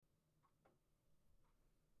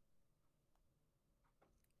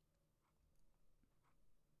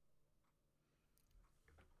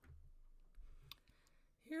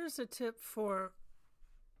Here's a tip for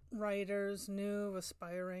writers, new,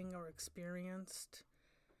 aspiring, or experienced.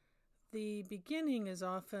 The beginning is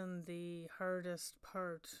often the hardest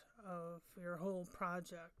part of your whole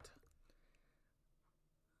project.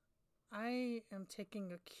 I am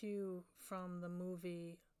taking a cue from the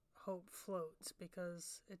movie Hope Floats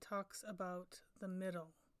because it talks about the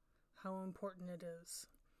middle, how important it is.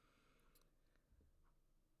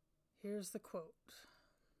 Here's the quote.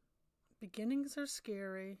 Beginnings are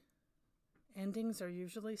scary, endings are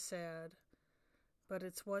usually sad, but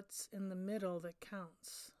it's what's in the middle that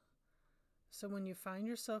counts. So when you find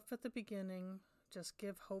yourself at the beginning, just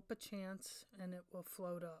give hope a chance and it will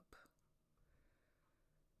float up.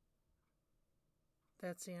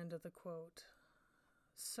 That's the end of the quote.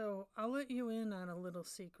 So I'll let you in on a little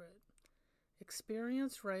secret.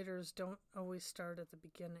 Experienced writers don't always start at the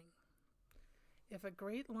beginning. If a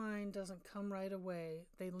great line doesn't come right away,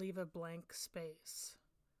 they leave a blank space.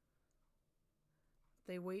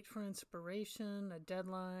 They wait for inspiration, a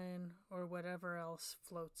deadline, or whatever else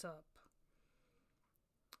floats up.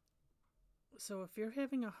 So if you're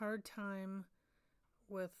having a hard time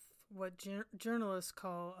with what journalists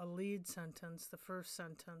call a lead sentence, the first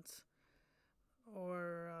sentence,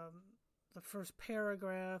 or the first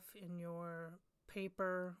paragraph in your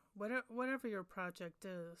paper, whatever your project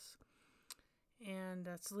is, and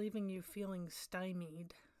that's leaving you feeling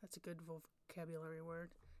stymied, that's a good vocabulary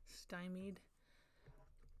word, stymied,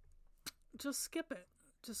 just skip it.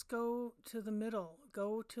 Just go to the middle.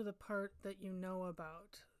 Go to the part that you know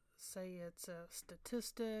about. Say it's a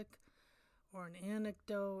statistic or an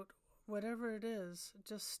anecdote, whatever it is,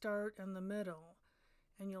 just start in the middle.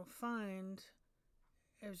 And you'll find,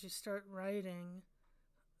 as you start writing,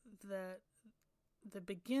 that the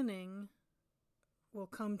beginning will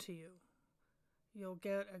come to you. You'll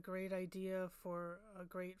get a great idea for a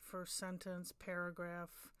great first sentence, paragraph,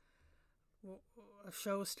 a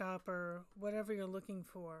showstopper, whatever you're looking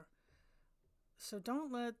for. So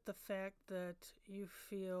don't let the fact that you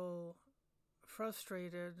feel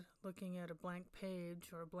frustrated looking at a blank page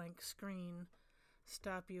or a blank screen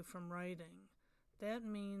stop you from writing. That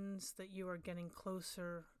means that you are getting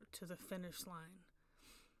closer to the finish line.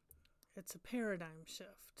 It's a paradigm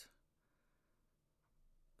shift.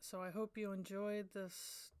 So I hope you enjoyed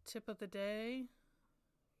this tip of the day.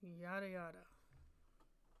 Yada yada.